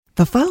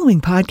The following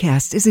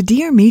podcast is a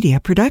Dear Media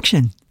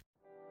production.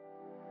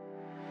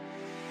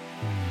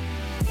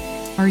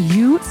 Are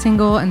you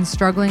single and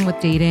struggling with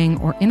dating,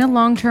 or in a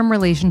long-term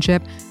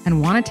relationship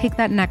and want to take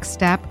that next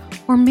step?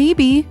 Or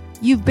maybe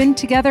you've been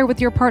together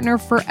with your partner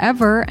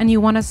forever and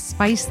you want to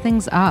spice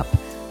things up.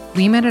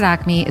 We Met at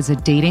Acme is a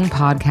dating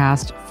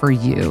podcast for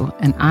you,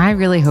 and I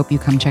really hope you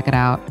come check it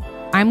out.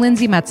 I'm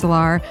Lindsay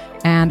Metzelar,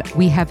 and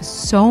we have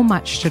so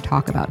much to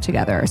talk about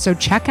together. So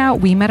check out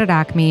We Met at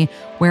Acme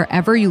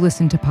wherever you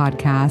listen to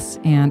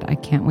podcasts, and I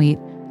can't wait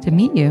to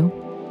meet you.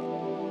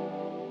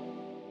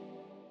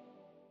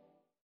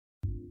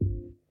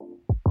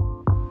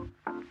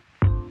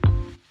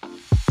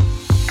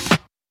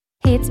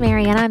 Hey, it's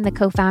Mariana. I'm the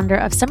co-founder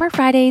of Summer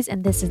Fridays,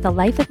 and this is the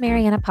Life with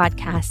Mariana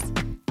podcast.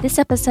 This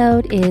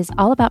episode is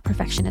all about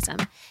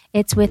perfectionism.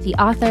 It's with the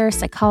author,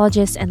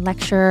 psychologist, and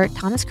lecturer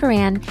Thomas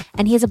Curran,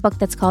 and he has a book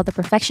that's called The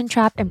Perfection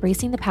Trap: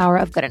 Embracing the Power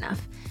of Good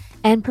Enough.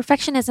 And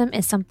perfectionism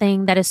is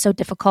something that is so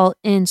difficult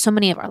in so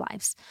many of our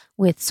lives.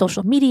 With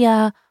social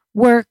media,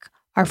 work,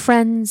 our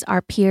friends,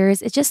 our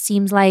peers, it just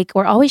seems like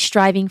we're always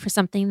striving for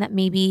something that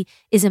maybe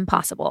is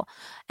impossible.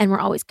 And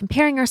we're always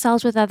comparing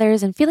ourselves with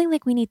others and feeling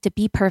like we need to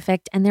be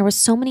perfect. And there were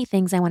so many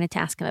things I wanted to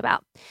ask him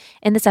about.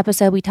 In this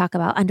episode, we talk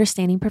about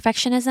understanding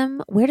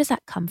perfectionism. Where does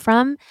that come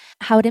from?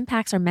 How it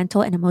impacts our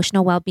mental and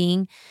emotional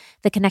well-being,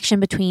 the connection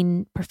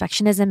between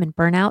perfectionism and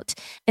burnout,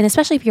 and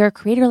especially if you're a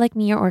creator like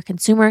me or a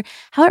consumer,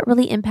 how it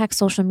really impacts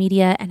social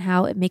media and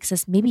how it makes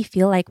us maybe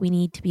feel like we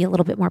need to be a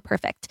little bit more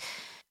perfect.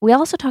 We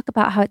also talk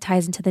about how it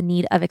ties into the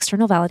need of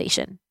external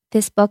validation.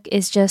 This book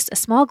is just a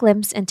small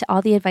glimpse into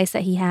all the advice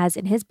that he has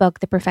in his book,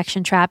 The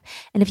Perfection Trap.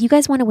 And if you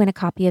guys want to win a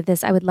copy of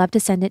this, I would love to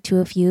send it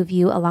to a few of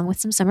you along with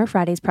some Summer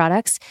Fridays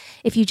products.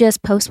 If you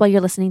just post while you're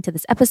listening to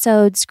this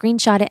episode,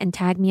 screenshot it and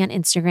tag me on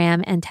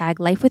Instagram and tag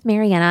Life with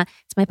Mariana.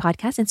 It's my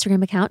podcast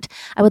Instagram account.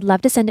 I would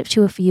love to send it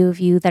to a few of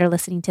you that are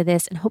listening to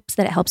this in hopes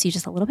that it helps you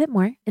just a little bit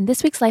more. In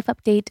this week's Life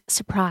Update,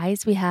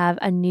 surprise, we have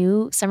a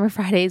new Summer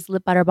Fridays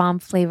Lip Butter Balm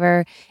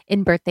flavor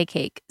in birthday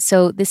cake.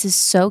 So this is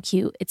so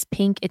cute. It's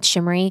pink, it's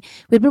shimmery.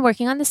 We've been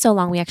working on this so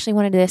long. We actually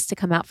wanted this to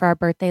come out for our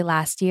birthday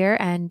last year,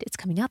 and it's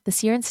coming out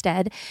this year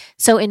instead.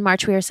 So in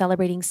March, we are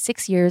celebrating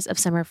 6 years of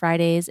Summer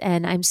Fridays,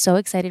 and I'm so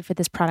excited for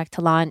this product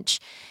to launch.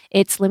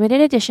 It's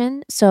limited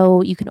edition,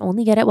 so you can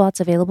only get it while it's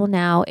available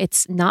now.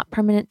 It's not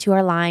permanent to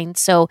our line,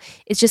 so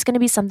it's just going to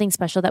be something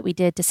special that we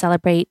did to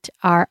celebrate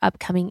our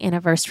upcoming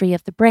anniversary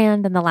of the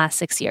brand in the last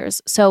 6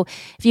 years. So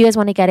if you guys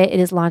want to get it, it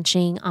is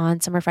launching on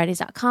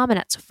summerfridays.com and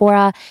at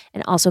Sephora,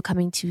 and also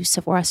coming to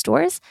Sephora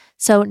stores.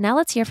 So now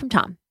let's hear from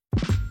Tom.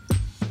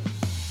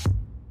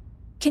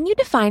 Can you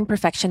define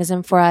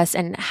perfectionism for us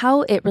and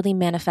how it really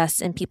manifests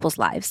in people's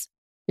lives?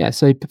 Yeah,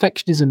 so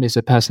perfectionism is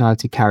a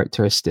personality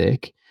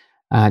characteristic,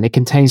 and it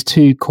contains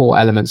two core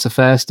elements. The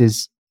first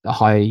is a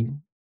high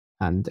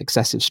and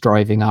excessive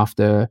striving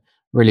after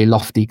really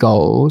lofty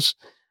goals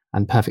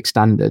and perfect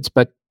standards.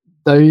 But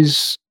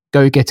those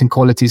go-getting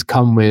qualities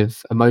come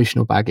with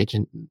emotional baggage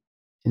in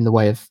the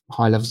way of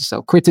high levels of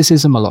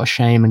self-criticism, a lot of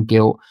shame and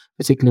guilt,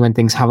 particularly when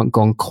things haven't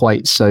gone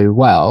quite so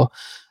well.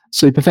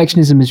 So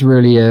perfectionism is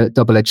really a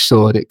double-edged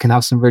sword. It can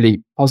have some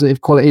really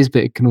positive qualities,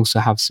 but it can also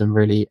have some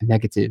really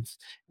negative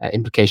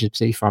implications,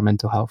 particularly for our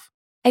mental health.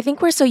 I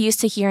think we're so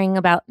used to hearing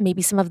about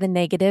maybe some of the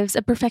negatives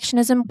of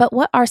perfectionism, but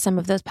what are some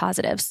of those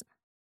positives?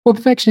 Well,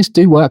 perfectionists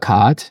do work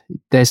hard.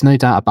 There's no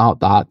doubt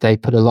about that. They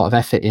put a lot of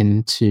effort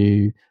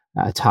into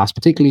tasks,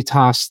 particularly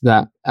tasks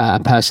that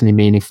are personally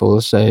meaningful.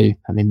 So,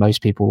 I mean,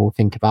 most people will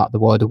think about the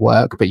world of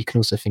work, but you can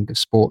also think of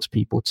sports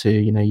people too.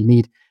 You know, you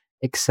need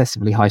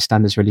excessively high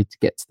standards really to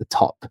get to the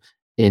top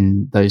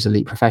in those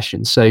elite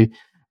professions. So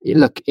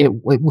look,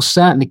 it will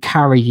certainly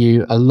carry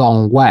you a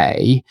long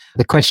way.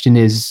 The question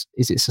is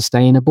it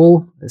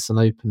sustainable? It's an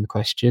open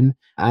question.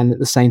 And at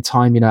the same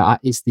time, you know,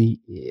 is the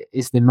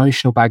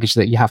emotional baggage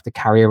that you have to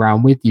carry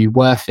around with you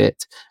worth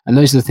it? And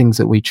those are the things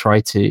that we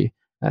try to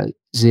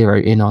zero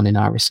in on in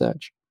our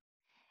research.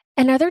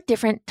 And are there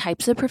different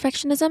types of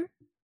perfectionism?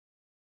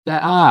 There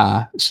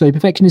are. So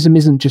perfectionism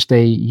isn't just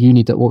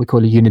what we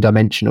call a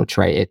unidimensional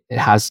trait. It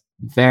has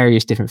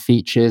various different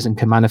features and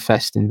can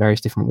manifest in various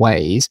different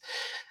ways.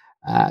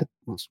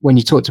 When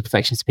you talk to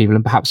perfectionist people,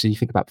 and perhaps you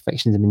think about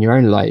perfectionism in your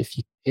own life,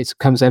 it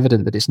becomes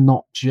evident that it's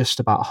not just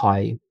about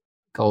high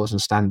goals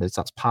and standards.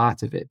 That's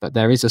part of it, but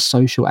there is a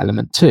social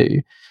element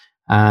too.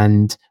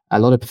 And a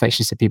lot of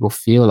perfectionist people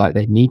feel like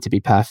they need to be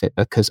perfect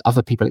because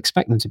other people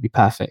expect them to be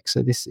perfect.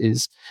 So this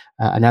is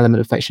an element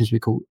of perfectionism we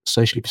call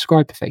socially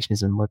prescribed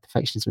perfectionism, where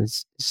perfectionism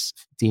is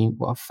deemed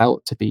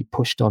felt to be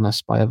pushed on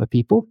us by other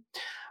people.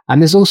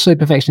 And there's also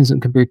perfectionism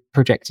that can be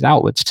projected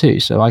outwards too.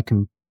 So I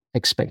can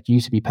expect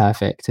you to be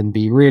perfect and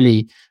be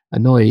really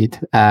annoyed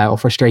or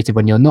frustrated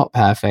when you're not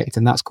perfect,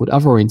 and that's called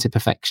other-oriented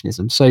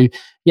perfectionism. So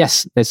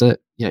yes, there's a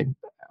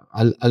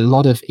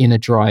lot of inner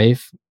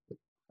drive.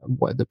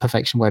 Where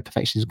perfection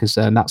is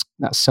concerned, that's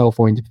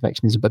self-oriented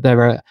perfectionism.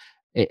 But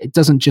it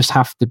doesn't just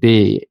have to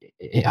be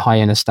high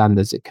inner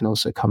standards. It can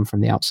also come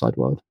from the outside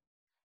world.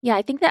 Yeah,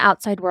 I think the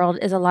outside world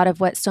is a lot of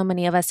what so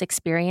many of us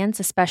experience,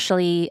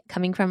 especially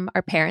coming from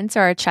our parents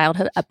or our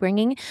childhood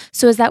upbringing.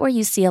 So, is that where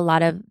you see a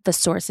lot of the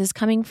sources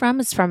coming from?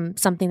 Is from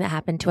something that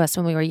happened to us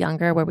when we were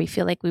younger, where we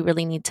feel like we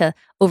really need to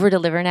over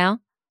deliver now?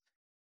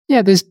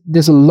 Yeah,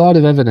 there's a lot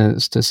of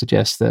evidence to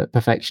suggest that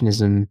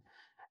perfectionism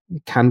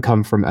can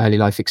come from early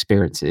life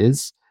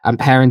experiences, and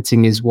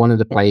parenting is one of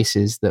the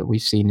places that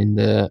we've seen in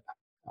the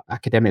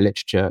academic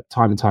literature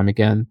time and time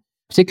again,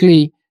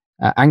 particularly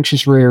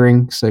anxious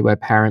rearing. So, where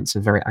parents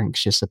are very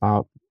anxious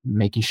about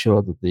making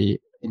sure that the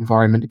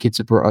environment the kids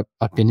are brought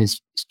up in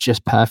is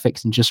just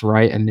perfect and just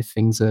right. And if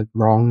things are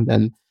wrong,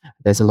 then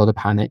there's a lot of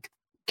panic.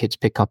 Kids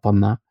pick up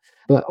on that.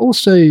 But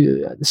also,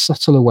 the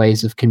subtler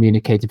ways of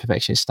communicating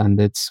perfectionist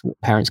standards.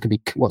 Parents can be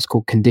what's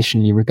called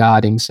conditionally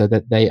regarding, so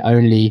that they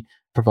only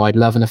provide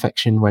love and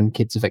affection when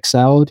kids have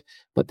excelled,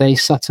 but they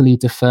subtly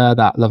defer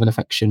that love and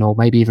affection or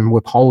maybe even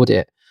withhold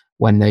it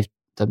when they've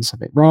done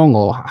something wrong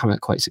or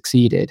haven't quite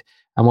succeeded.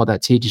 And what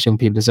that teaches young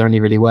people is they're only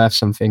really worth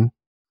something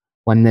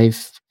when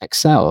they've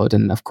excelled.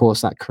 And of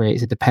course, that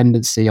creates a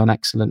dependency on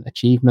excellent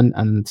achievement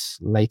and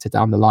later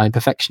down the line,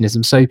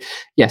 perfectionism. So,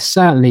 yes,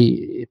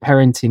 certainly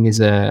parenting is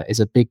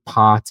a big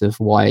part of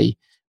why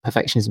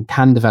perfectionism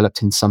can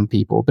develop in some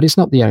people, but it's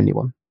not the only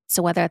one.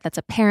 So, whether that's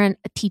a parent,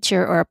 a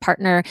teacher, or a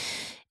partner,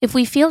 if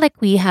we feel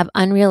like we have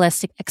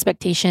unrealistic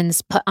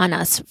expectations put on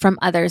us from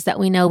others that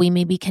we know we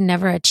maybe can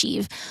never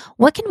achieve,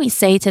 what can we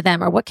say to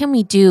them or what can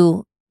we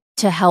do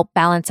to help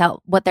balance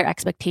out what their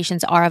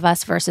expectations are of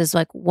us versus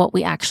like what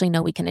we actually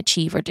know we can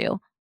achieve or do?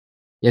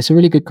 Yeah, it's a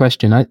really good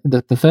question.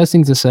 The first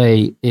thing to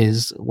say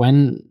is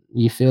when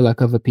you feel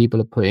like other people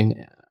are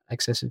putting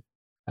excessive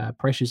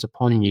pressures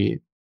upon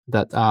you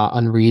that are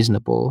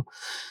unreasonable,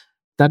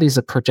 that is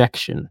a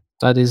projection.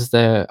 That is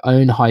their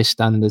own high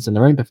standards and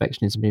their own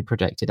perfectionism being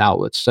projected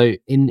outwards. So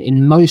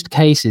in most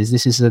cases,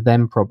 this is a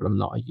them problem,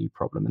 not a you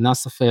problem. And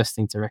that's the first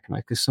thing to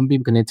recognize, because some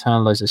people can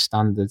internalize those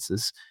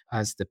standards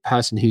as the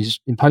person who's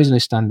imposing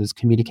those standards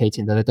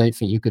communicating that I don't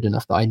think you're good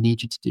enough, that I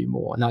need you to do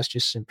more. And that's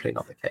just simply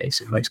not the case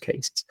in most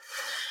cases.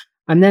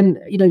 And then,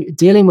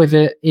 dealing with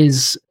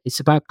it's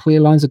about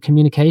clear lines of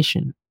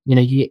communication.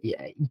 You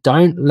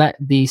don't let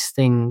these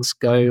things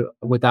go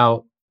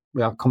without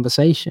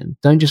conversation.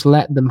 Don't just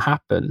let them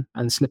happen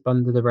and slip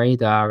under the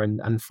radar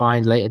and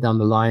find later down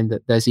the line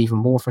that there's even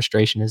more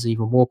frustration, there's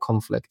even more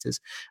conflict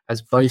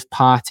as both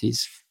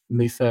parties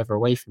move further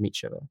away from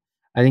each other.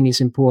 I think it's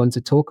important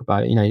to talk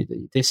about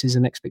it. This is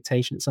an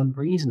expectation that's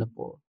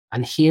unreasonable.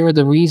 And here are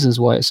the reasons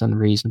why it's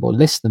unreasonable.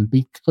 List them,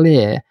 be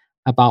clear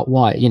about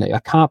why. I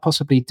can't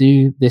possibly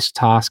do this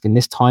task in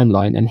this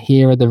timeline, and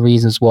here are the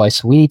reasons why.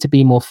 So we need to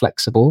be more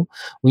flexible.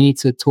 We need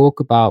to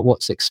talk about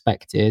what's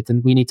expected,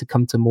 and we need to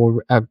come to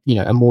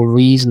a more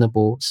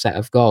reasonable set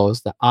of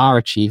goals that are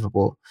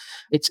achievable.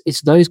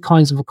 It's those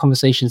kinds of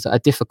conversations that are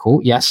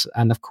difficult, yes,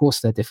 and of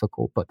course they're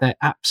difficult, but they're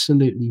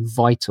absolutely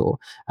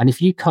vital. And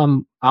if you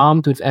come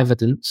armed with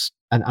evidence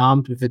and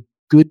armed with a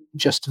good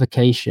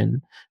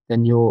justification,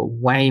 then you're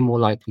way more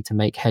likely to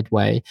make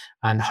headway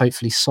and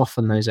hopefully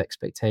soften those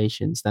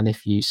expectations than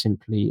if you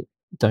simply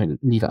don't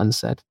leave it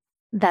unsaid.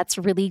 That's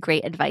really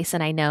great advice.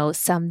 And I know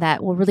some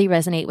that will really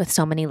resonate with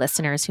so many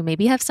listeners who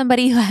maybe have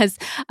somebody who has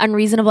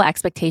unreasonable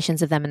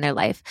expectations of them in their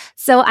life.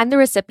 So I'm the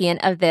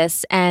recipient of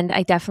this, and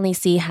I definitely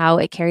see how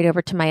it carried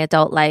over to my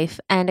adult life.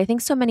 And I think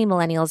so many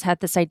millennials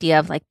had this idea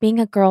of like being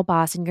a girl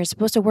boss and you're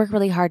supposed to work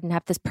really hard and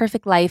have this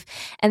perfect life.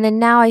 And then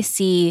now I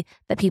see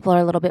that people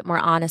are a little bit more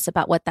honest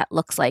about what that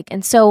looks like.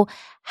 And so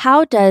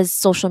how does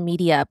social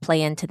media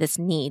play into this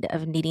need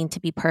of needing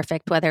to be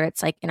perfect, whether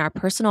it's like in our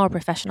personal or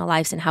professional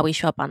lives and how we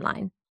show up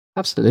online?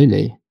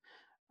 Absolutely.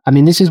 I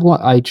mean, this is what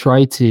I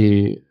try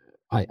to,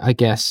 I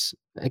guess,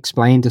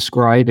 explain,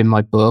 describe in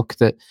my book,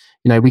 that,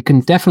 we can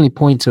definitely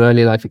point to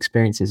early life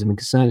experiences and we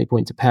can certainly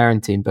point to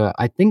parenting, but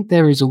I think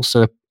there is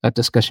also a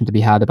discussion to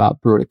be had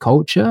about broader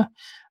culture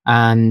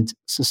and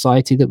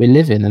society that we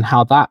live in and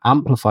how that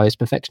amplifies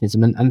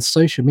perfectionism. And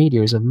social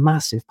media is a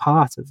massive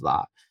part of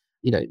that.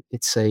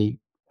 It's a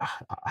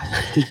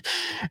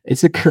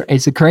it's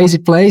a crazy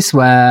place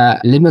where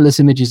limitless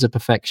images of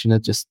perfection are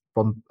just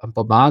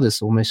bombard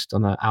us almost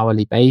on an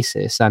hourly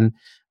basis, and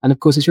of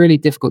course it's really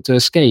difficult to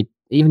escape.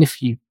 Even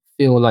if you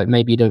feel like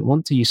maybe you don't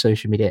want to use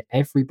social media,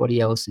 everybody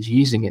else is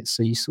using it,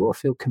 so you sort of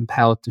feel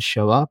compelled to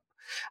show up.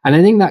 And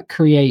I think that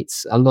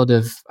creates a lot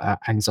of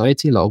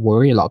anxiety, a lot of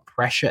worry, a lot of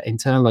pressure,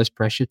 internalized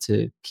pressure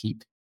to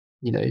keep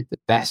the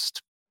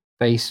best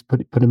face,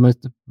 put a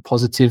most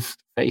positive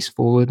face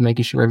forward,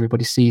 making sure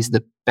everybody sees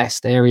the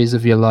best areas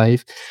of your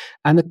life.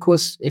 And of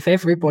course, if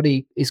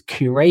everybody is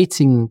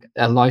curating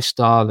a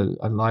lifestyle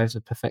and lives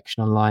of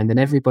perfection online, then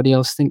everybody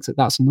else thinks that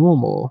that's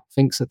normal,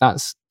 thinks that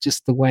that's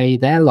just the way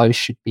their life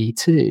should be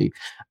too.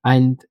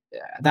 And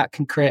that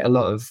can create a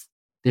lot of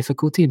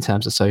difficulty in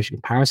terms of social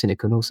comparison. It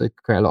can also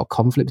create a lot of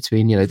conflict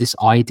between, this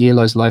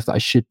idealized life that I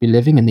should be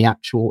living and the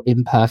actual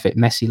imperfect,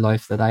 messy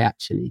life that I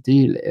actually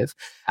do live.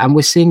 And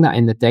we're seeing that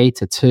in the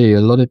data too.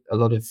 A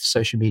lot of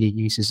social media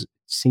uses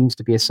seems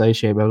to be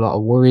associated with a lot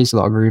of worries, a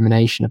lot of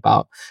rumination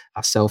about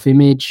our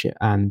self-image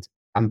and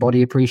and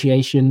body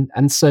appreciation.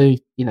 And so,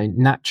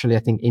 naturally, I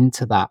think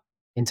into that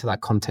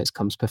context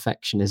comes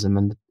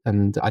perfectionism.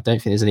 And I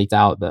don't think there's any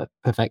doubt that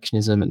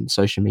perfectionism and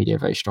social media are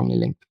very strongly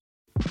linked.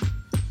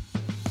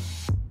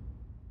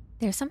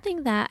 There's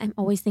something that I'm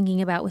always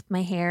thinking about with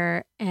my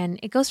hair, and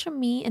it goes from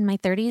me in my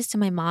 30s to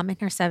my mom in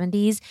her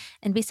 70s,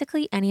 and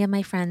basically any of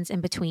my friends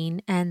in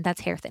between, and that's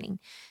hair thinning.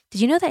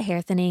 Did you know that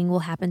hair thinning will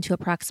happen to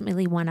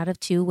approximately 1 out of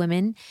 2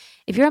 women?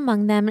 If you're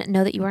among them,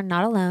 know that you are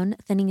not alone.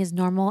 Thinning is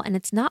normal, and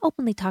it's not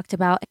openly talked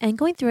about, and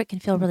going through it can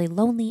feel really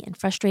lonely and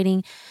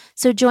frustrating.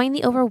 So join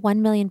the over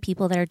 1 million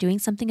people that are doing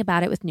something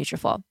about it with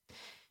Nutrafol.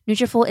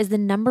 Nutrafol is the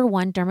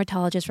 #1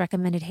 dermatologist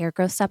recommended hair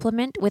growth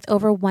supplement, with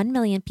over 1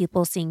 million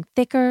people seeing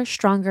thicker,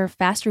 stronger,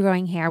 faster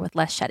growing hair with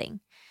less shedding.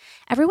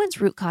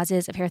 Everyone's root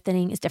causes of hair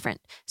thinning is different,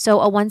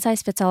 so a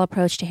one-size-fits-all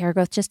approach to hair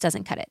growth just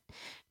doesn't cut it.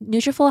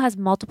 Nutrafol has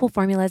multiple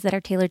formulas that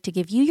are tailored to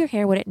give you your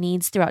hair what it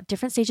needs throughout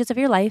different stages of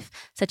your life,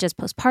 such as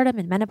postpartum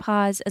and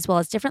menopause, as well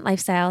as different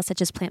lifestyles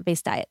such as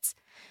plant-based diets.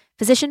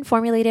 Physician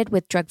formulated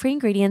with drug-free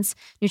ingredients,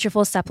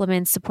 Nutrafol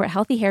supplements support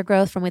healthy hair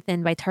growth from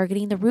within by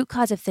targeting the root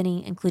cause of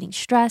thinning, including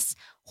stress,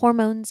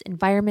 hormones,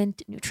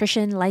 environment,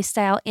 nutrition,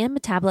 lifestyle, and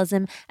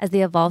metabolism as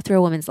they evolve through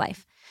a woman's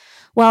life.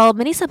 While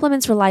many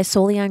supplements rely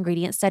solely on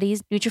ingredient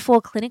studies,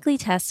 Nutrafol clinically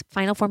tests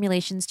final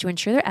formulations to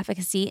ensure their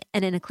efficacy,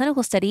 and in a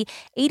clinical study,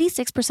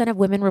 86% of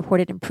women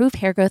reported improved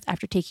hair growth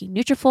after taking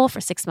Nutrafol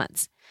for 6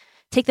 months.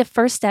 Take the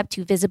first step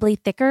to visibly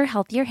thicker,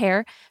 healthier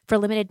hair. For a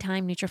limited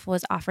time, Nutrafol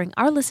is offering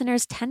our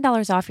listeners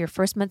 $10 off your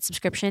first month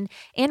subscription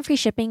and free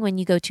shipping when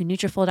you go to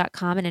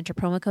Nutrafol.com and enter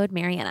promo code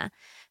Mariana.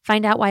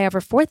 Find out why over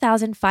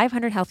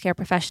 4,500 healthcare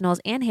professionals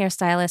and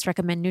hairstylists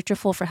recommend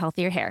Nutrafol for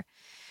healthier hair.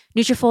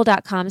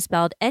 Nutrafol.com,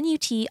 spelled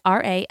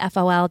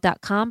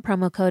Nutrafol.com,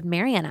 promo code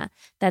Mariana.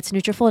 That's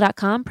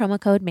Nutrafol.com,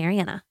 promo code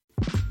Mariana.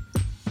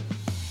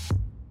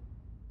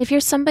 If you're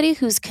somebody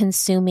who's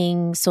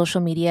consuming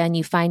social media and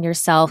you find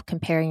yourself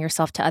comparing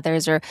yourself to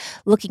others or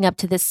looking up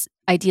to this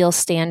ideal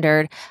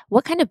standard,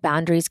 what kind of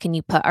boundaries can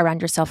you put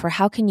around yourself, or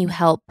how can you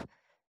help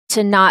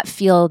to not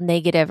feel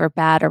negative or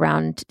bad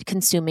around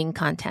consuming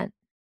content?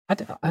 I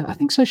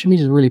think social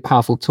media is a really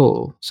powerful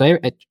tool. So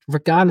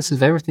regardless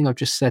of everything I've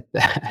just said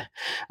there,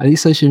 I think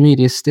social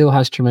media still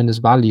has tremendous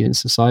value in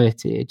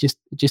society. It just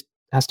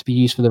has to be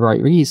used for the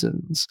right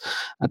reasons.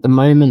 At the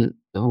moment,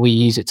 we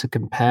use it to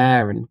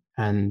compare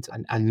and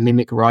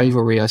mimic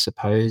rivalry, I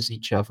suppose,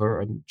 each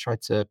other, and try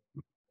to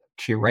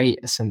curate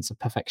a sense of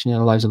perfection in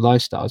our lives and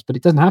lifestyles. But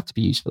it doesn't have to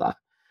be used for that.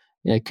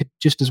 It could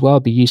just as well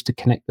be used to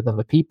connect with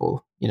other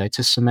people,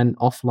 to cement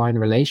offline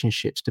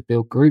relationships, to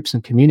build groups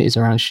and communities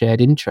around shared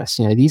interests.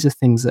 These are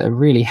things that are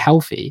really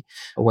healthy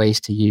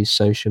ways to use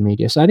social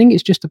media. So I think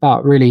it's just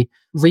about really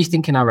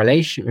rethinking our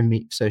relationship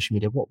with social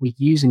media, what we're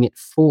using it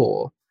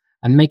for,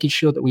 and making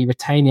sure that we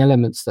retain the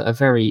elements that are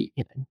very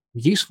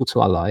useful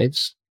to our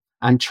lives,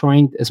 and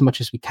trying as much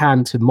as we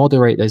can to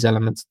moderate those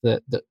elements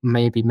that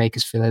maybe make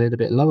us feel a little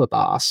bit low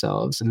about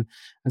ourselves. And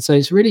so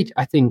it's really,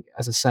 I think,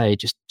 as I say,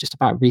 just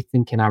about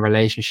rethinking our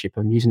relationship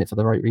and using it for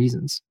the right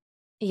reasons.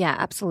 Yeah,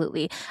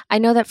 absolutely. I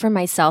know that for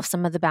myself,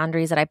 some of the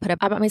boundaries that I put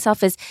up about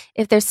myself is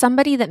if there's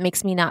somebody that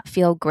makes me not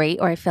feel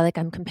great, or I feel like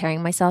I'm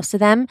comparing myself to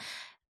them,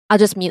 I'll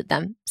just mute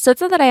them. So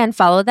it's not that I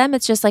unfollow them.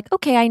 It's just like,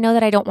 okay, I know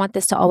that I don't want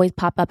this to always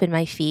pop up in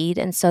my feed.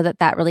 And so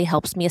that really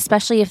helps me,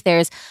 especially if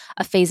there's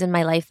a phase in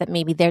my life that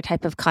maybe their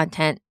type of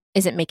content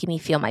isn't making me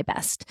feel my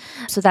best.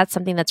 So that's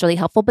something that's really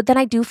helpful. But then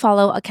I do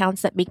follow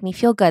accounts that make me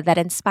feel good, that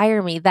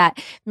inspire me,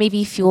 that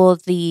maybe fuel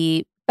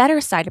the better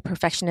side of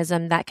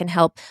perfectionism, that can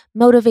help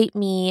motivate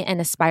me and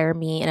inspire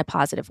me in a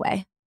positive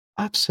way.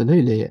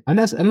 Absolutely, and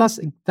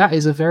that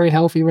is a very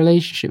healthy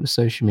relationship with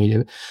social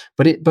media.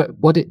 But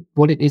what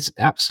it is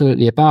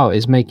absolutely about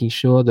is making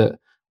sure that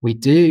we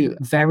do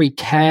very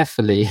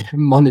carefully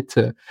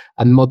monitor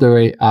and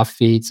moderate our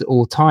feeds at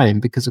all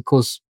time, because of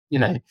course,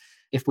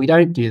 if we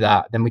don't do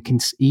that, then we can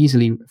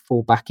easily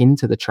fall back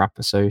into the trap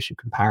of social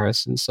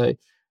comparison. So,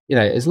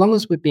 as long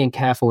as we're being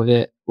careful with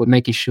it, we're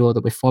making sure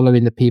that we're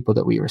following the people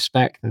that we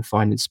respect and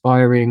find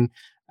inspiring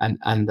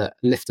and that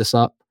lift us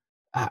up.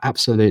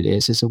 Absolutely.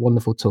 It's a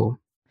wonderful tool.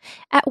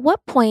 At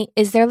what point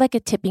is there like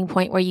a tipping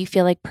point where you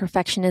feel like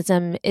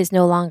perfectionism is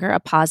no longer a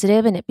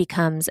positive and it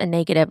becomes a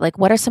negative? Like,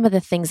 what are some of the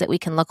things that we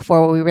can look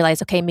for where we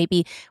realize, okay,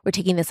 maybe we're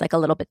taking this like a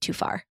little bit too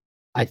far?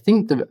 I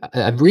think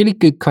a really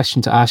good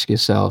question to ask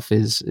yourself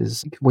is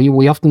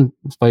we often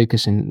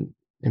focus in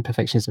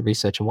perfectionism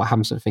research on what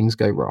happens when things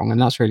go wrong. And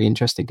that's really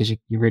interesting because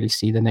you really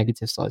see the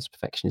negative sides of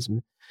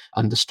perfectionism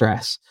under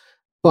stress.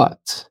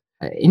 But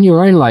in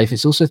your own life,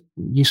 it's also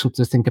useful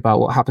to think about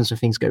what happens when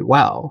things go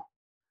well.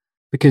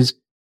 Because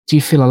do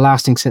you feel a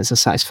lasting sense of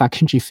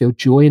satisfaction? Do you feel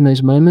joy in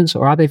those moments?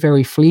 Or are they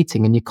very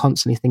fleeting and you're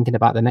constantly thinking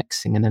about the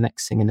next thing and the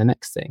next thing and the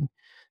next thing?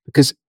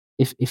 Because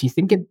if you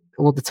think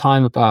all the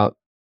time about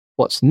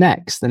what's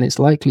next, then it's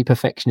likely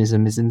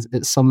perfectionism is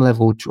at some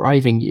level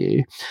driving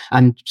you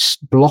and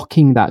just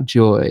blocking that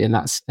joy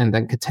and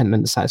then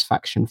contentment and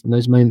satisfaction from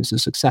those moments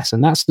of success.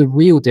 And that's the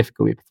real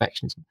difficulty with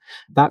perfectionism.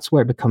 That's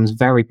where it becomes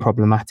very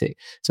problematic.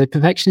 So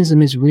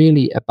perfectionism is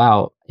really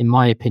about, in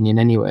my opinion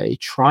anyway,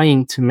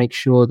 trying to make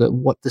sure that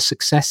what the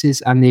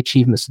successes and the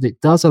achievements that it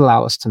does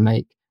allow us to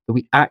make, that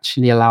we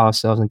actually allow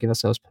ourselves and give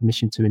ourselves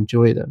permission to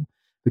enjoy them.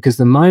 Because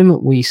the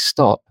moment we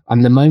stop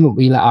and the moment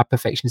we let our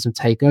perfectionism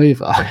take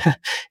over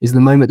is the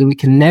moment that we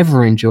can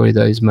never enjoy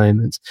those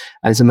moments.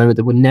 And it's a moment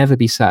that we'll never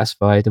be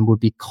satisfied and we'll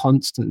be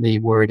constantly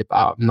worried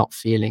about not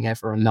feeling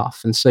ever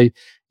enough. And so,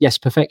 yes,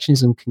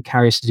 perfectionism can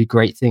carry us to do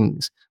great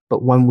things.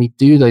 But when we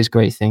do those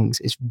great things,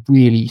 it's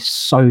really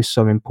so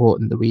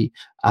important that we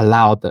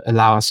allow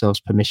ourselves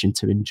permission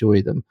to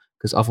enjoy them.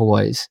 Because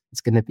otherwise,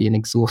 it's going to be an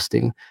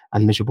exhausting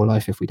and miserable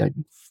life if we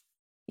don't.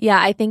 Yeah,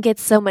 I think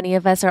it's so many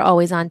of us are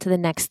always on to the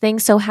next thing.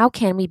 So how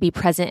can we be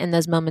present in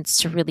those moments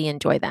to really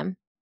enjoy them?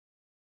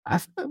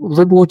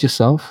 Reward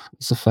yourself.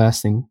 It's the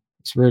first thing.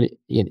 It's really,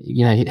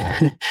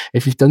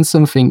 if you've done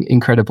something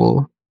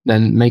incredible,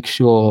 then make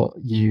sure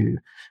you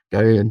go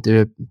and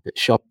do a bit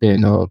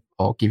shopping or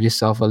give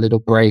yourself a little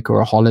break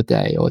or a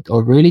holiday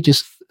or really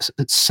just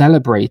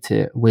celebrate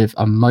it with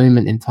a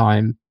moment in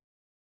time,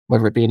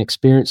 whether it be an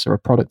experience or a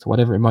product or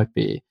whatever it might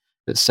be,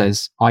 that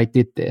says, I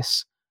did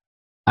this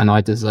and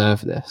I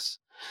deserve this.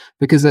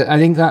 Because I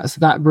think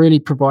that really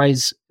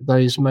provides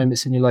those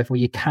moments in your life where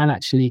you can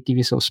actually give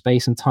yourself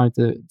space and time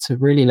to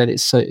really let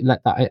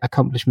that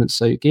accomplishment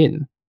soak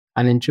in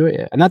and enjoy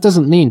it. And that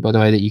doesn't mean, by the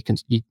way,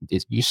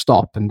 that you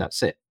stop and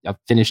that's it. I've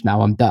finished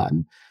now. I'm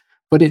done.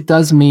 But it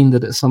does mean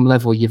that at some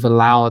level you've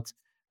allowed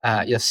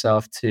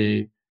yourself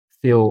to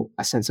feel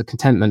a sense of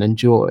contentment and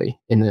joy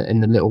in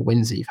the little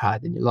wins that you've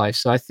had in your life.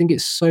 So I think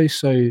it's so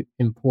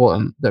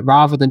important that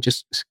rather than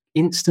just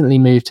instantly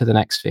move to the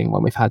next thing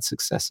when we've had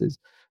successes,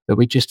 that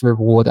we just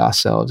reward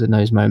ourselves in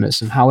those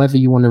moments. And however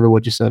you want to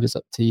reward yourself is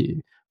up to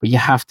you. But you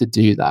have to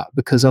do that,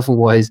 because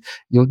otherwise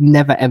you'll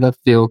never ever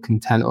feel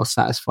content or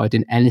satisfied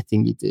in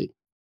anything you do.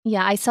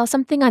 Yeah, I saw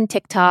something on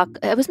TikTok.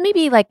 It was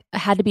maybe it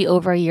had to be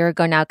over a year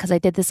ago now because I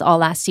did this all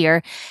last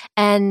year.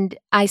 And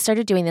I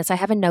started doing this. I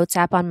have a notes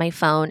app on my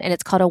phone and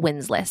it's called a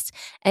wins list.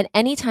 And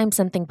anytime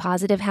something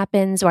positive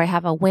happens or I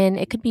have a win,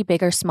 it could be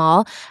big or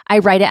small, I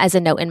write it as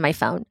a note in my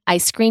phone. I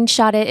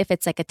screenshot it if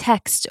it's like a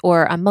text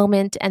or a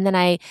moment, and then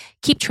I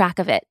keep track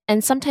of it.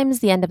 And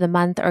sometimes the end of the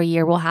month or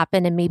year will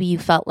happen. And maybe you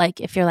felt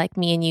like, if you're like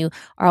me and you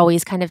are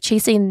always kind of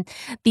chasing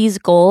these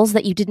goals,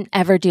 that you didn't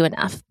ever do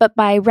enough. But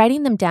by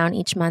writing them down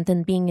each month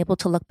and being able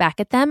to look back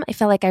at them, I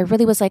felt like I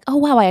really was like, oh,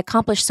 wow, I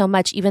accomplished so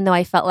much, even though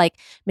I felt like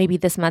maybe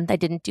this month I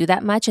didn't do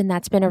that much. And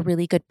that's been a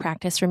really good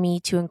practice for me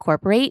to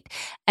incorporate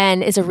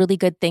and is a really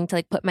good thing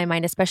to put in my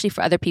mind, especially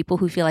for other people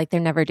who feel like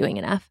they're never doing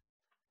enough.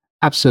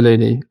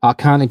 Absolutely. I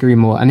can't agree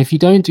more. And if you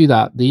don't do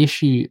that, the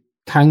issue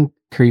can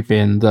creep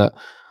in that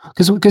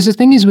because the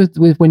thing is with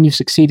when you've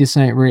succeeded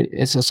something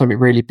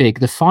really big,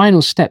 the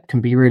final step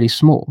can be really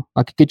small.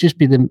 It could just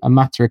be a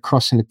matter of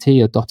crossing a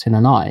T or dotting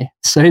an I.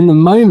 So in the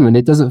moment,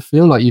 it doesn't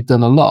feel like you've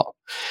done a lot,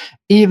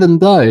 even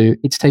though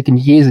it's taken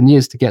years and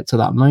years to get to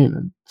that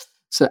moment.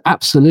 So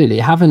absolutely,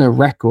 having a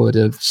record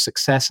of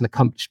success and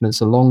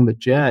accomplishments along the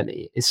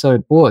journey is so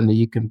important that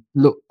you can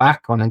look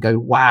back on and go,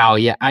 wow,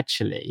 yeah,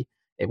 actually,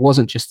 it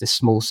wasn't just this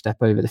small step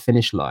over the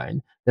finish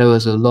line. There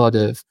was a lot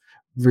of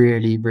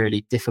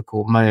really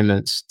difficult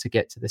moments to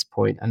get to this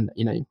point. And,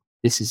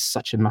 this is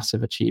such a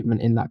massive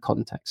achievement in that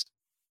context.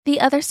 The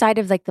other side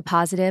of the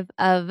positive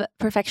of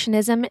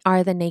perfectionism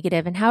are the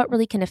negative and how it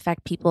really can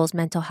affect people's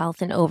mental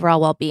health and overall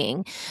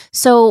well-being.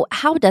 So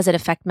how does it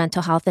affect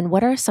mental health, and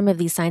what are some of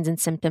these signs and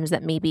symptoms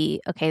that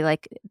maybe,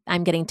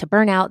 I'm getting to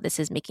burnout, this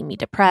is making me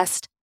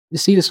depressed? You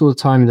see this all the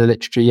time in the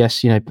literature.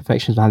 Yes,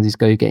 perfectionism has these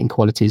go-getting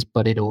qualities,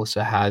 but it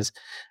also has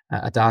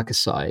a darker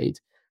side.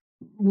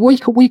 We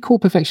call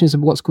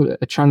perfectionism what's called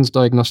a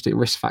transdiagnostic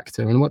risk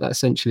factor. And what that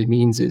essentially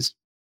means is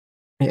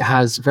it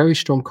has very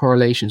strong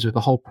correlations with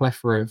a whole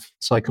plethora of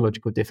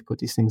psychological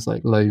difficulties, things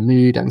like low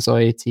mood,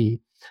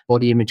 anxiety,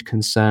 body image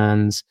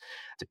concerns,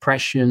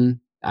 depression,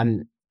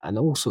 and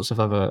all sorts of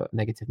other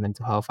negative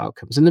mental health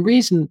outcomes. And the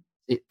reason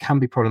it can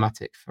be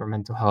problematic for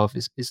mental health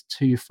is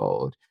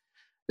twofold.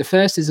 The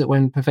first is that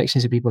when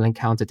perfectionism people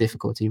encounter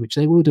difficulty, which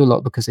they will do a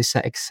lot because they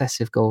set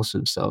excessive goals for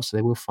themselves, so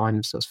they will find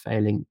themselves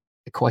failing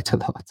quite a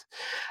lot,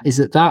 is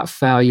that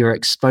failure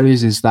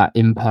exposes that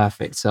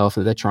imperfect self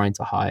that they're trying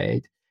to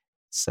hide.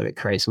 So it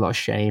creates a lot of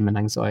shame and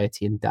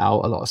anxiety and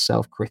doubt, a lot of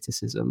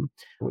self-criticism,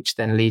 which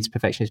then leads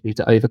perfectionist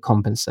people to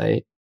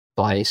overcompensate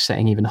by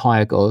setting even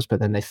higher goals, but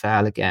then they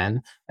fail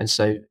again. And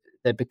so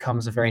there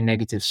becomes a very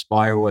negative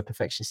spiral where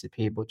perfectionistic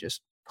people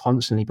just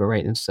constantly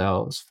berate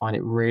themselves, find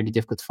it really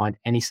difficult to find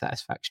any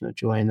satisfaction or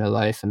joy in their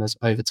life. And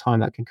over time,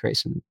 that can create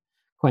some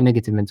quite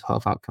negative mental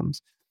health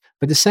outcomes.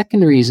 But the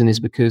second reason is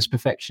because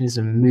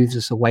perfectionism moves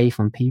us away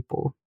from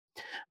people.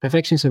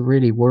 Perfectionists are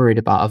really worried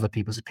about other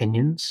people's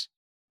opinions.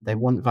 They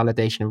want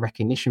validation and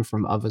recognition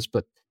from others,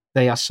 but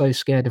they are so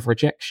scared of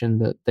rejection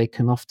that they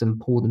can often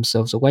pull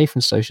themselves away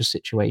from social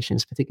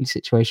situations, particularly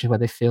situations where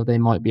they feel they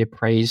might be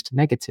appraised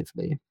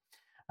negatively.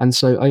 And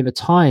so over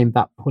time,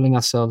 that pulling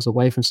ourselves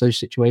away from social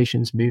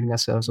situations, moving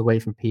ourselves away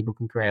from people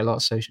can create a lot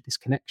of social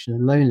disconnection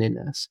and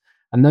loneliness.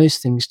 And those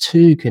things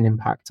too can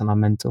impact on our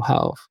mental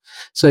health.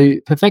 So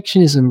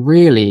perfectionism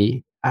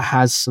really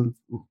has some,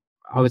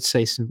 I would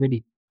say, some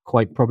really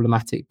quite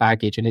problematic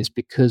baggage. And it's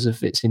because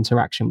of its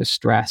interaction with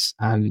stress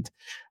and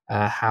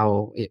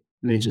how it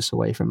moves us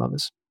away from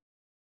others.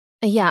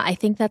 Yeah, I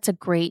think that's a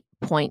great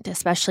point,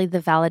 especially the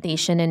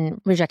validation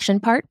and rejection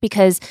part,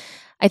 because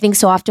I think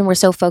so often we're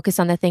so focused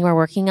on the thing we're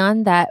working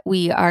on that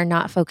we are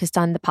not focused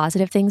on the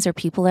positive things or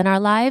people in our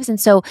lives. And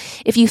so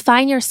if you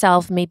find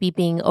yourself maybe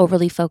being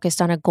overly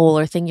focused on a goal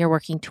or thing you're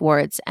working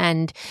towards,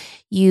 and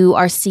you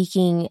are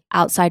seeking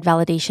outside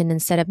validation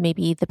instead of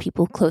maybe the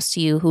people close to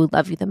you who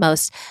love you the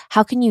most,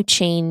 how can you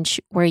change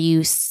where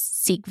you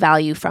seek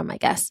value from, I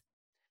guess?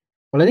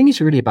 Well, I think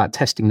it's really about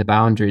testing the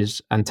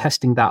boundaries and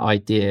testing that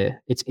idea.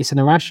 It's an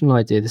irrational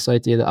idea, this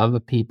idea that other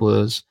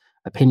people's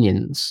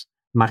opinions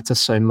matter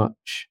so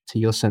much to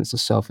your sense of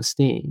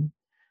self-esteem.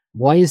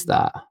 Why is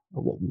that?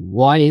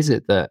 Why is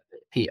it that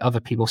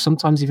other people,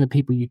 sometimes even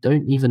people you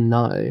don't even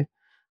know,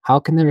 how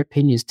can their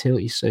opinions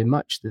tilt you so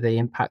much that they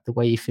impact the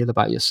way you feel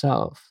about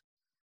yourself?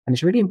 And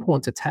it's really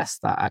important to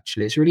test that,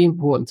 actually. It's really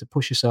important to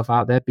push yourself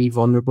out there, be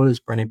vulnerable, as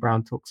Brené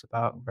Brown talks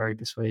about very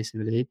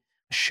persuasively,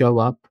 show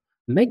up,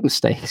 make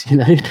mistakes,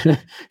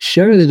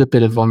 show a little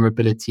bit of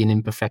vulnerability and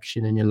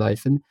imperfection in your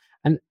life,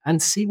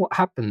 and see what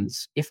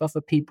happens if other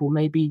people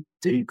maybe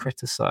do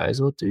criticize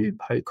or do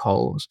poke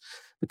holes.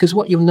 Because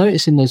what you'll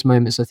notice in those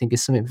moments, I think,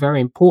 is something very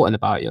important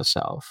about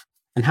yourself,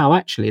 and how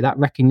actually that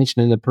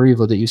recognition and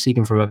approval that you're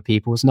seeking from other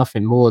people is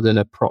nothing more than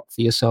a prop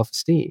for your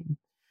self-esteem.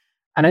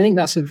 And I think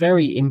that's a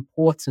very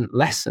important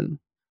lesson.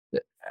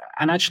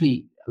 And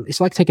actually, it's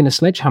like taking a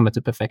sledgehammer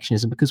to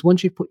perfectionism, because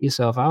once you put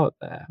yourself out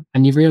there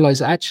and you realize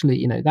that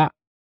actually, that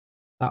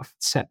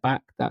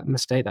setback, that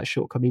mistake, that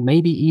shortcoming,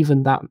 maybe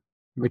even that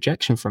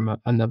rejection from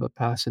another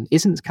person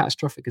isn't as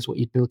catastrophic as what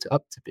you'd built it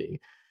up to be.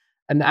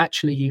 And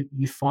actually,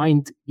 you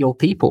find your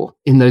people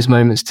in those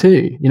moments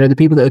too. The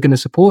people that are going to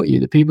support you,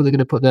 the people that are going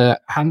to put their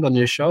hand on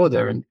your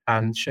shoulder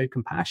and show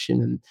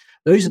compassion. And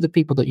those are the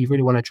people that you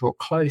really want to draw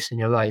close in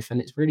your life. And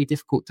it's really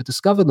difficult to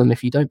discover them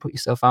if you don't put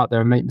yourself out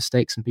there and make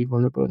mistakes and be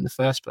vulnerable in the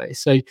first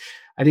place. So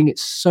I think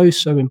it's so,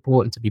 so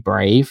important to be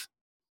brave,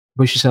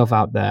 push yourself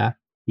out there.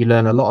 You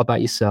learn a lot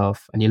about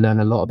yourself, and you learn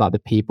a lot about the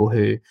people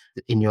who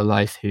in your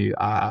life who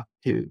are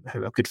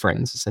good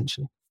friends,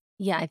 essentially.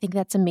 Yeah, I think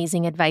that's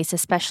amazing advice,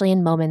 especially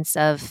in moments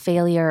of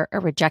failure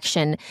or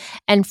rejection.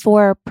 And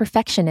for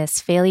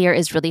perfectionists, failure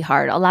is really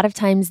hard. A lot of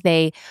times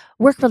they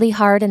work really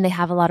hard and they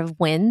have a lot of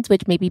wins,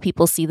 which maybe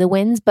people see the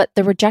wins, but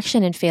the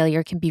rejection and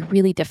failure can be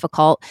really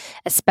difficult,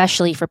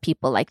 especially for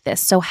people like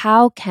this. So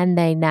how can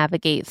they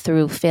navigate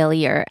through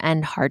failure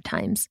and hard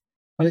times?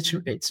 Well,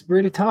 it's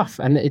really tough,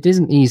 and it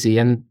isn't easy.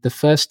 And the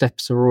first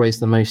steps are always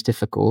the most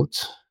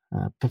difficult.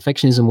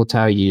 Perfectionism will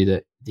tell you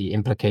that the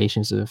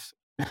implications of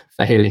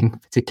failing,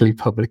 particularly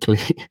publicly,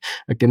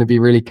 are going to be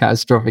really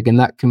catastrophic, and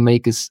that can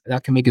make us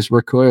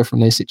recoil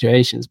from those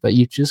situations. But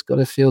you've just got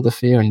to feel the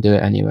fear and do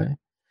it anyway.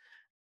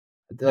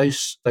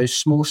 Those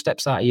small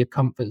steps out of your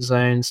comfort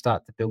zone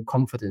start to build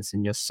confidence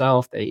in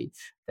yourself. They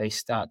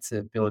start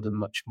to build a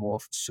much more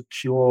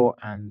secure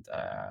and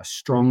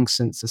strong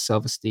sense of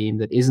self-esteem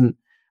that isn't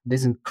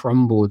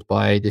crumbled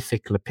by the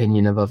fickle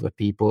opinion of other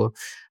people.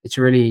 It's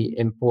really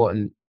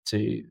important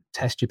to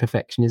test your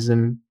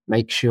perfectionism.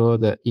 Make sure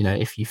that,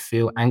 if you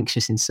feel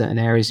anxious in certain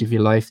areas of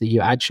your life, that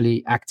you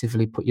actually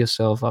actively put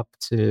yourself up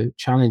to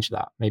challenge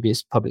that. Maybe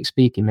it's public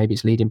speaking, maybe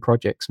it's leading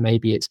projects,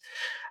 maybe it's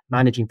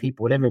managing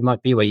people, whatever it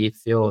might be, where you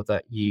feel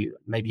that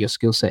maybe your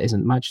skill set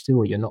isn't matched to,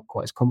 or you're not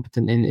quite as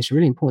competent in. It's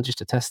really important just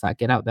to test that,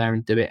 get out there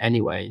and do it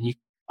anyway.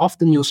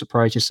 And you'll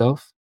surprise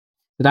yourself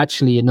that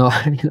actually you're not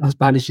as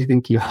bad as you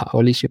think you are,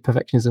 or at least your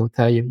perfectionism will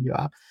tell you you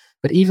are.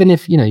 But even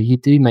if you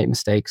do make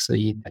mistakes, or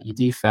you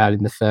do fail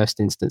in the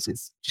first instance,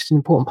 it's just an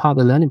important part of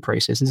the learning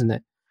process, isn't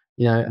it?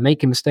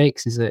 Making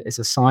mistakes is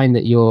a sign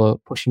that you're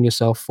pushing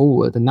yourself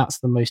forward, and that's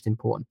the most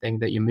important thing,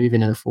 that you're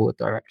moving in a forward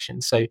direction.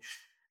 So,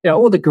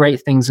 all the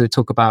great things that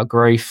talk about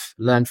growth,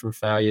 learn from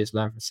failures,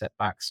 learn from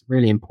setbacks,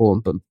 really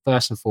important. But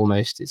first and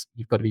foremost is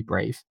you've got to be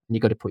brave, and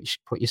you've got to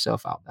put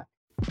yourself out there.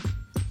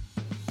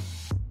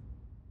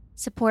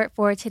 Support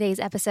for today's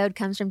episode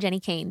comes from Jenny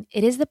Kane.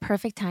 It is the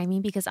perfect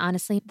timing because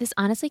this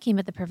honestly came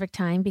at the perfect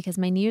time, because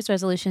my New Year's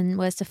resolution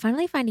was to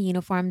finally find a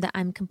uniform that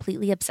I'm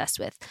completely obsessed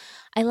with.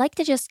 I like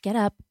to just get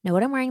up, know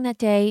what I'm wearing that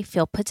day,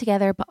 feel put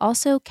together, but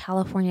also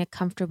California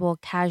comfortable,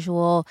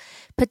 casual,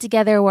 put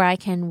together where I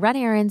can run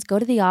errands, go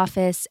to the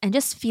office, and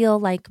just feel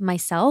like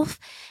myself.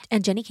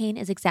 And Jenny Kane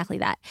is exactly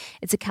that.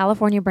 It's a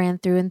California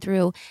brand through and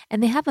through,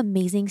 and they have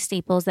amazing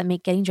staples that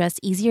make getting dressed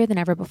easier than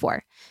ever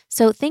before.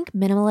 So think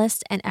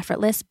minimalist and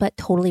effortless, but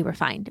totally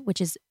refined,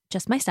 which is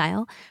just my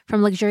style.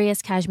 From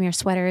luxurious cashmere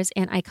sweaters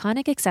and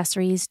iconic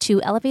accessories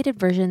to elevated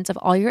versions of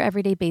all your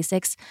everyday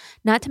basics,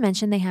 not to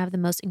mention they have the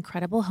most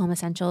incredible home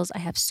essentials. I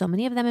have so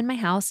many of them in my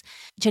house.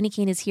 Jenny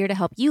Kane is here to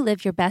help you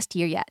live your best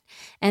year yet.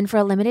 And for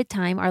a limited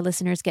time, our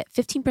listeners get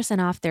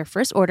 15% off their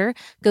first order.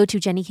 Go to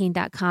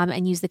jennykane.com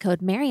and use the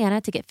code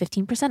Mariana to get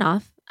 15%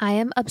 off. I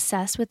am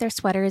obsessed with their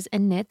sweaters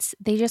and knits.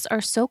 They just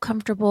are so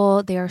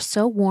comfortable. They are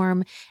so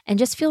warm and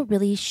just feel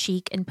really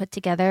chic and put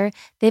together.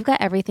 They've got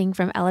everything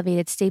from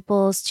elevated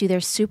staples to their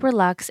super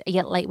luxe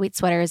yet lightweight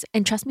sweaters.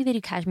 And trust me, they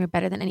do cashmere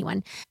better than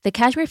anyone. The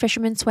Cashmere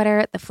Fisherman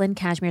sweater, the Flynn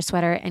Cashmere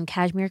sweater, and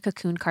Cashmere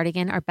Cocoon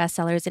cardigan are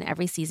bestsellers in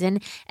every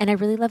season. And I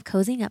really love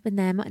cozying up in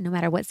them no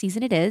matter what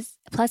season it is.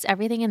 Plus,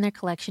 everything in their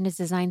collection is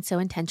designed so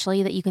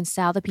intentionally that you can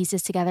style the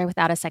pieces together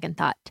without a second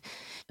thought.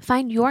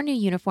 Find your new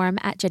uniform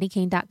at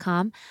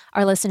jennykane.com.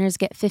 Our listeners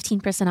get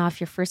 15% off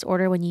your first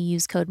order when you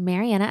use code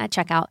Mariana at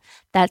checkout.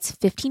 That's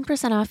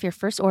 15% off your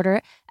first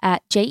order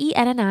at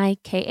jennykane.com,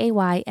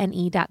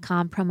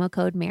 promo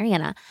code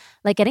Mariana.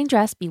 Like getting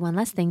dressed, be one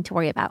less thing to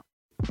worry about.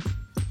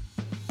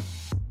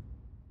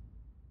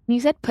 You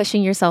said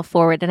pushing yourself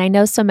forward, and I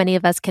know so many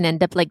of us can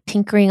end up like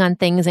tinkering on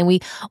things and we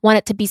want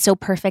it to be so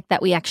perfect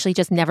that we actually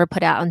just never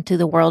put it out into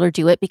the world or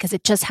do it because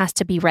it just has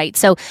to be right.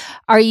 So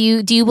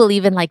do you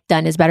believe in like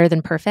done is better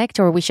than perfect,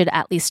 or we should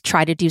at least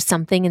try to do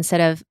something instead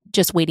of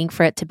just waiting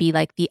for it to be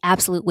like the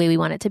absolute way we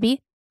want it to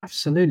be?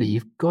 Absolutely.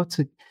 You've got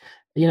to,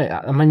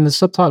 I mean, the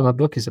subtitle of my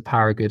book is The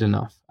Power of Good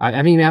Enough.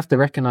 I mean, we have to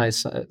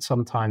recognize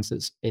sometimes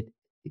that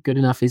good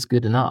enough is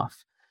good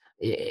enough.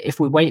 If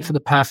we wait for the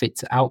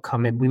perfect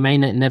outcome, we may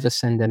never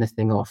send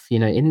anything off.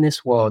 In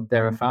this world,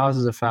 there are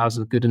thousands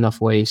of good enough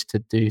ways to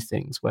do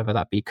things, whether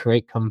that be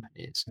create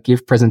companies,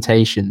 give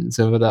presentations,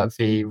 or whether that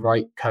be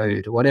write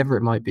code, or whatever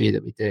it might be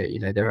that we do.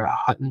 There are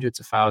hundreds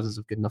of thousands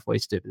of good enough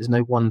ways to do it, but there's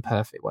no one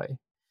perfect way.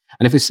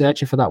 And if we're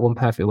searching for that one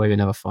perfect way, we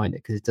never find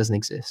it because it doesn't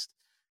exist.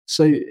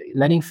 So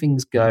letting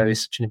things go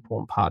is such an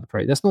important part of the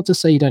process. That's not to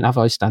say you don't have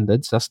high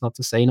standards. That's not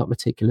to say you're not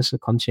meticulous or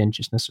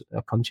conscientious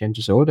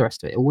or all the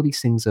rest of it. All these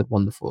things are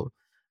wonderful.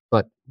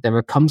 But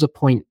there comes a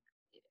point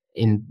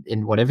in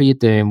whatever you're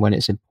doing when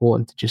it's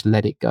important to just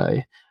let it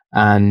go.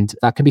 And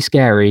that can be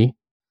scary,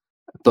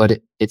 but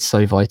it's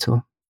so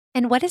vital.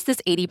 And what is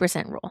this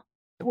 80% rule?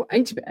 Well,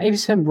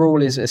 80%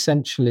 rule is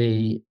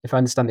essentially, if I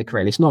understand it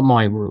correctly, it's not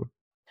my rule.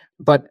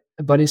 But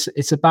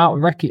it's about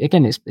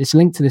again, it's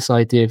linked to this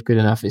idea of good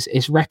enough.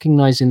 It's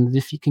recognizing that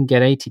if you can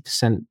get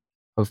 80%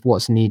 of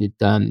what's needed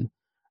done,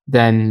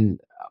 then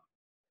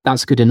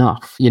that's good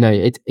enough.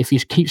 If you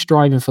keep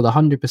striving for the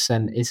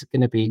 100%, it's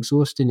going to be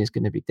exhausting. It's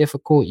going to be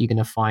difficult. You're going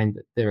to find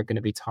that there are going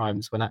to be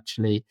times when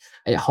actually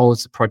it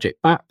holds the project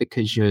back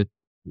because you're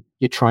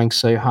trying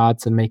so hard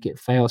to make it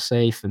fail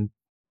safe and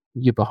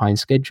you're behind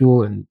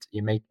schedule and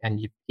you're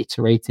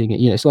iterating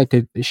it. It's like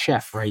a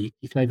chef, right?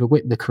 You can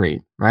overwhip the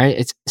cream, right?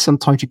 It's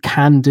sometimes you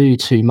can do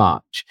too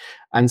much.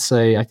 And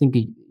so I think,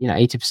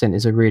 80%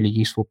 is a really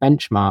useful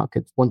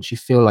benchmark. Once you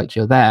feel like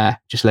you're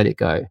there, just let it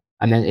go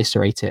and then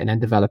iterate it and then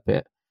develop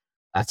it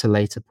at a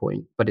later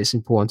point. But it's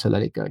important to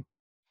let it go.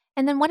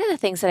 And then one of the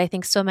things that I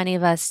think so many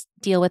of us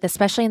deal with,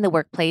 especially in the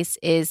workplace,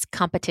 is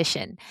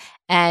competition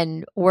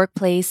and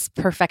workplace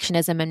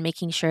perfectionism and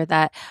making sure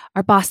that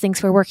our boss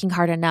thinks we're working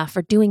hard enough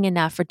or doing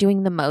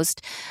the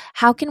most.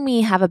 How can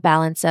we have a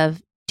balance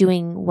of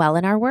doing well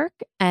in our work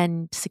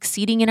and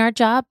succeeding in our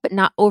job, but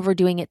not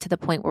overdoing it to the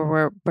point where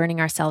we're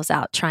burning ourselves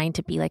out trying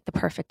to be like the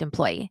perfect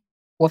employee?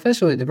 Well,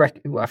 first of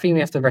all, I think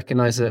we have to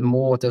recognize that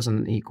more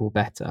doesn't equal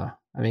better.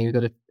 I mean, we've got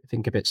to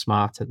think a bit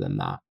smarter than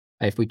that.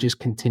 If we just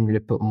continue to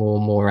put more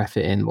and more effort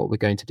in, what we're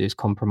going to do is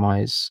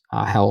compromise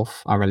our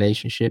health, our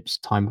relationships,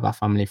 time with our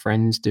family,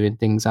 friends, doing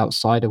things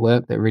outside of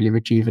work that are really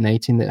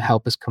rejuvenating, that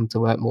help us come to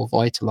work more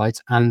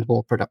vitalized and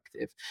more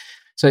productive.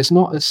 So it's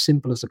not as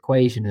simple as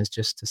equation as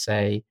just to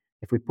say,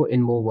 if we put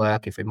in more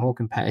work, if we're more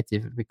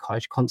competitive, if we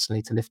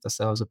constantly to lift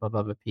ourselves above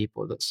other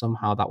people, that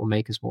somehow that will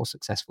make us more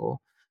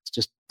successful. It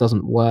just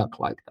doesn't work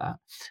like that.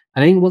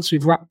 And I think once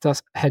we've wrapped our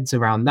heads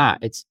around that,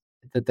 it's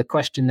the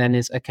question then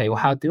is, okay, well,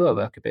 how do I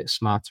work a bit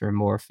smarter and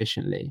more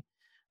efficiently?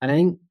 And I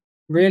think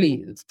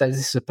really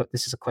this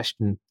is a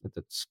question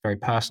that's very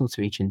personal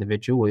to each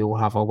individual. We all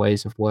have our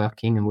ways of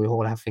working and we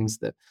all have things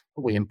that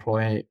we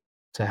employ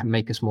to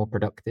make us more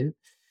productive.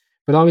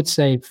 But I would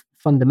say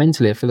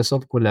fundamentally at a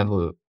philosophical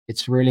level,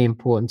 it's really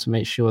important to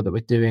make sure that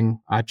we're doing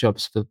our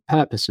jobs for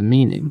purpose and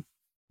meaning.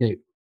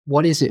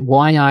 What is it?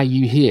 Why are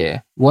you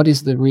here? What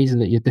is the reason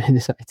that you're doing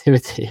this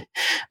activity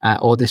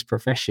or this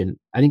profession?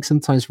 I think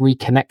sometimes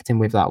reconnecting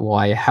with that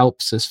why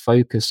helps us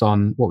focus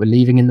on what we're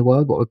leaving in the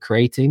world, what we're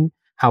creating,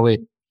 how we're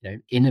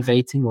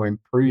innovating or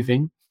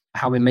improving,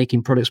 how we're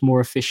making products more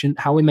efficient,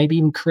 how we're maybe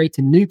even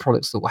creating new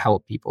products that will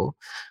help people.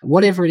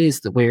 Whatever it is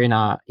that we're in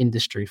our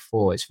industry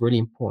for, it's really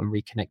important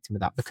reconnecting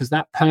with that, because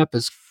that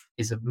purpose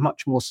is a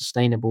much more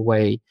sustainable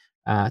way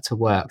to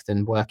work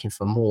than working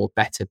for more,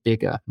 better,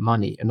 bigger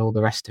money and all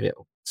the rest of it.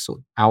 sort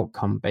of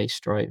outcome-based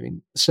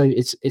striving. So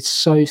it's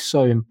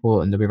so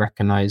important that we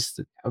recognize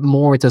that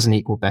more it doesn't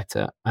equal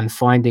better, and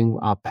finding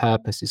our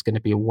purpose is going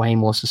to be a way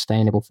more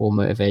sustainable form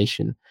of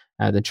motivation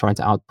than trying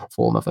to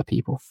outperform other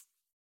people.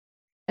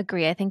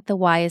 Agree. I think the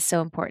why is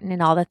so important in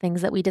all the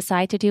things that we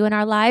decide to do in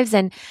our lives.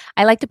 And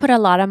I like to put a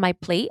lot on my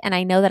plate, and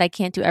I know that I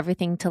can't do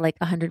everything to like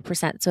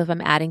 100%. So if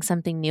I'm adding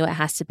something new, it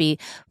has to be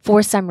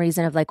for some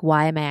reason of like,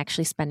 why am I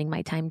actually spending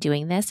my time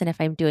doing this? And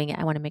if I'm doing it,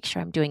 I want to make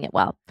sure I'm doing it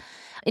well.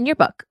 In your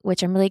book,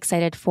 which I'm really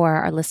excited for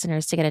our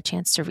listeners to get a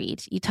chance to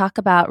read, you talk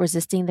about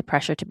resisting the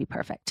pressure to be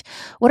perfect.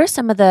 What are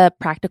some of the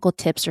practical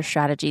tips or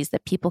strategies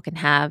that people can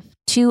have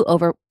to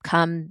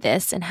overcome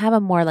this and have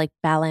a more like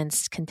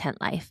balanced, content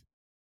life?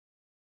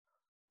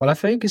 Well, I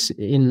focus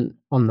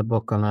on the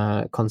book on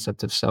a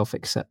concept of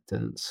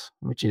self-acceptance,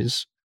 which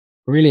is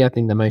really, I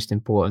think, the most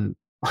important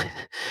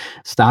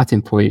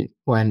starting point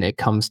when it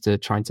comes to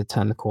trying to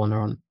turn the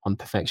corner on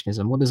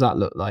perfectionism. What does that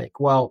look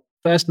like? Well,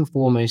 first and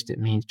foremost, it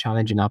means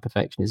challenging our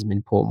perfectionism in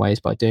important ways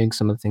by doing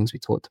some of the things we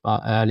talked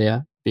about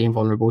earlier, being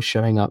vulnerable,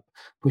 showing up,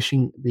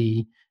 pushing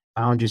the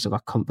boundaries of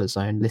our comfort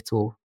zone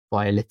little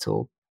by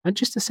little, and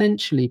just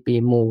essentially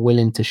being more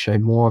willing to show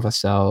more of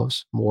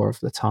ourselves more of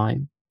the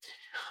time.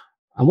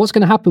 And what's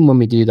going to happen when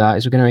we do that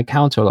is we're going to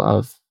encounter a lot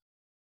of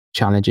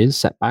challenges,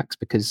 setbacks,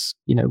 because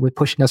we're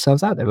pushing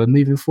ourselves out there, we're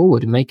moving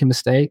forward and making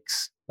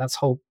mistakes. That's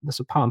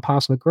a part and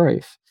parcel of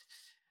growth.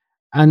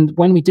 And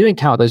when we do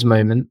encounter those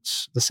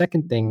moments, the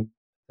second thing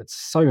that's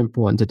so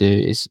important to do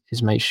is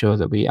make sure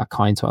that we are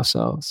kind to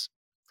ourselves.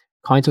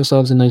 Kind to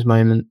ourselves in those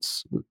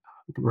moments,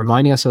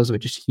 reminding ourselves that we're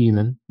just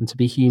human, and to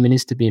be human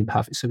is to be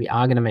imperfect. So we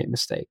are going to make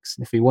mistakes.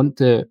 And if we want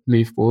to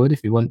move forward,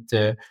 if we want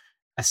to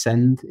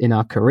ascend in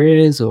our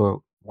careers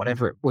or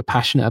whatever we're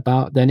passionate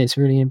about, then it's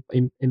really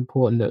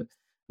important that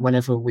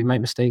whenever we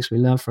make mistakes, we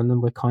learn from them,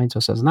 we're kind to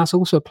ourselves. And that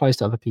also applies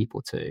to other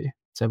people too.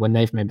 So when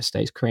they've made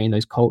mistakes, creating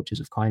those cultures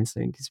of kindness,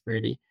 I think, is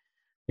really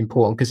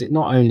important, because it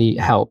not only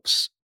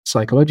helps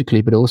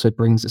psychologically, but also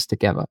brings us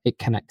together. It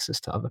connects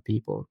us to other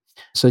people.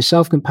 So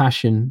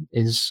self-compassion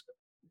is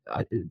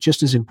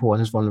just as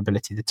important as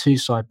vulnerability. The two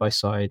side by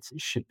side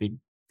should be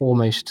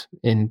foremost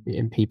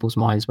in people's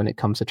minds when it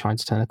comes to trying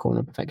to turn a corner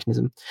of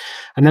perfectionism.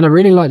 And then I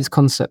really like this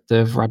concept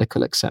of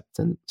radical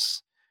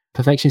acceptance.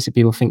 Perfectionistic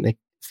people they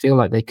feel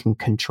like they can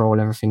control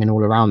everything and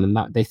all around them.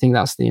 That they think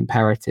that's the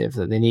imperative,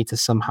 that they need to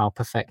somehow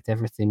perfect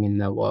everything in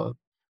their world.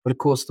 But of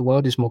course, the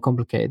world is more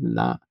complicated than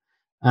that.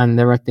 And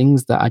there are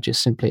things that are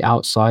just simply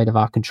outside of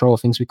our control,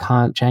 things we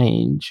can't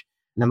change,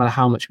 no matter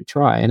how much we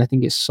try. And I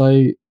think it's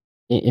so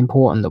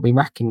important that we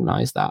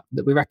recognize that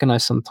we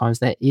recognize sometimes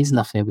there is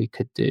nothing we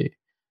could do.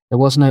 There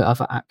was no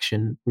other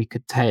action we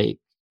could take.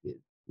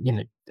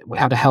 We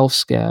had a health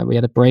scare, we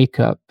had a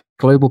breakup,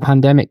 global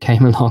pandemic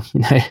came along.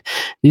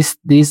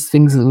 These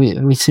things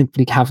that we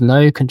simply have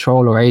no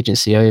control or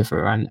agency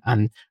over.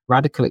 And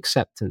radical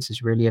acceptance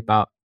is really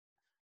about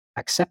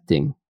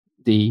accepting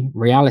the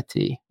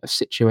reality of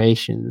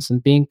situations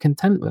and being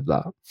content with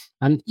that.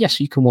 And yes,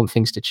 you can want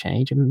things to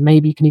change, and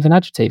maybe you can even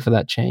agitate for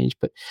that change.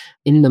 But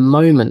in the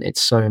moment,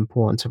 it's so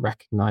important to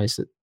recognize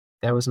that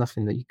there was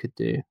nothing that you could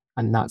do,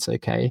 and that's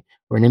okay.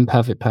 We're an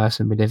imperfect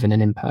person. We live in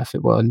an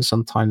imperfect world, and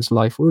sometimes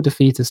life will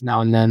defeat us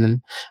now and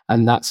then,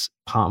 and that's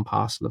part and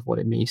parcel of what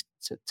it means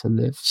to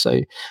live.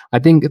 So I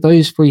think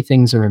those three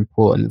things are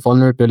important: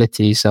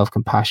 vulnerability,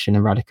 self-compassion,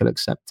 and radical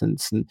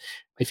acceptance. And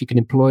if you can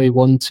employ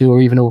one, two,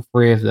 or even all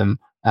three of them,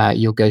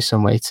 you'll go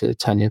some way to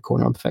turning a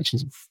corner on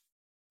perfectionism.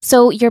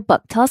 So your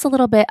book, tell us a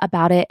little bit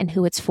about it and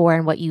who it's for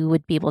and what you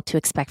would be able to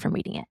expect from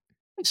reading it.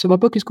 So my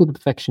book is called The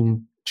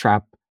Perfection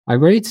Trap. I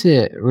wrote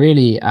it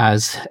really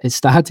as it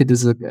started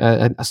as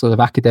a sort of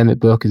academic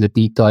book, as a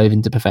deep dive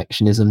into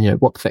perfectionism,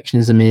 what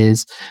perfectionism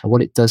is,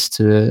 what it does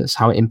to us,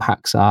 how it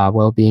impacts our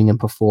well-being and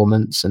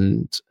performance,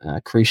 and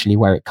crucially,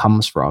 where it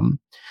comes from.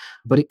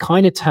 But it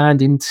kind of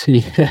turned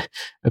into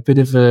a bit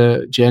of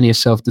a journey of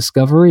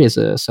self-discovery as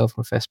a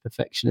self-professed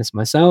perfectionist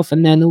myself.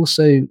 And then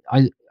also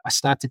I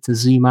started to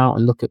zoom out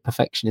and look at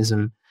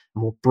perfectionism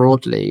more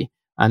broadly,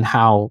 and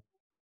how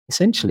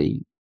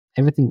essentially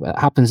everything that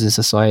happens in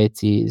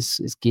society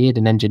is geared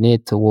and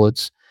engineered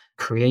towards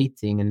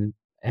creating and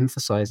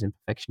emphasizing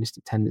perfectionistic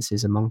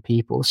tendencies among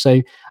people.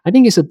 So I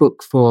think it's a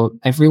book for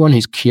everyone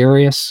who's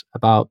curious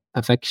about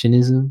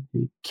perfectionism,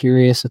 who's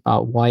curious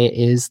about why it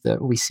is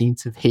that we seem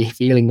to be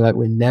feeling like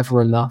we're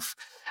never enough.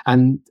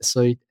 And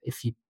so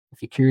if you're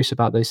curious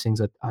about those things,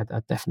 I'd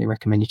definitely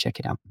recommend you check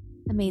it out.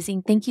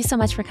 Amazing. Thank you so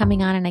much for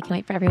coming on, and I can't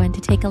wait for everyone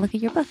to take a look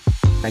at your book.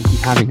 Thank you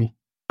for having me.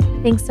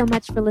 Thanks so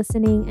much for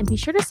listening, and be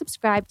sure to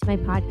subscribe to my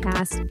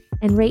podcast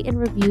and rate and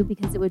review,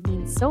 because it would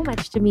mean so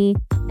much to me.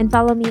 And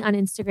follow me on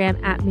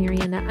Instagram at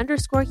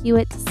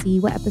Mariana_Hewitt to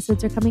see what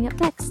episodes are coming up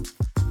next.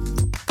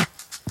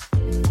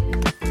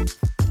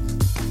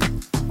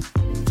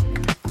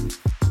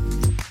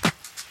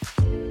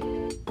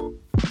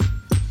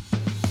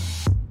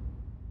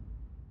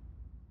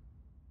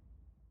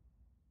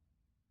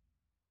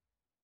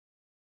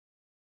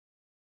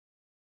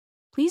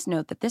 Please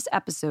note that this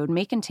episode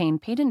may contain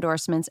paid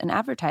endorsements and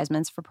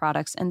advertisements for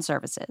products and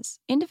services.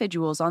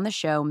 Individuals on the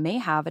show may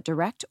have a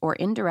direct or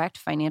indirect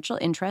financial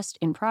interest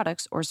in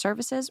products or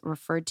services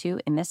referred to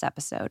in this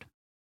episode.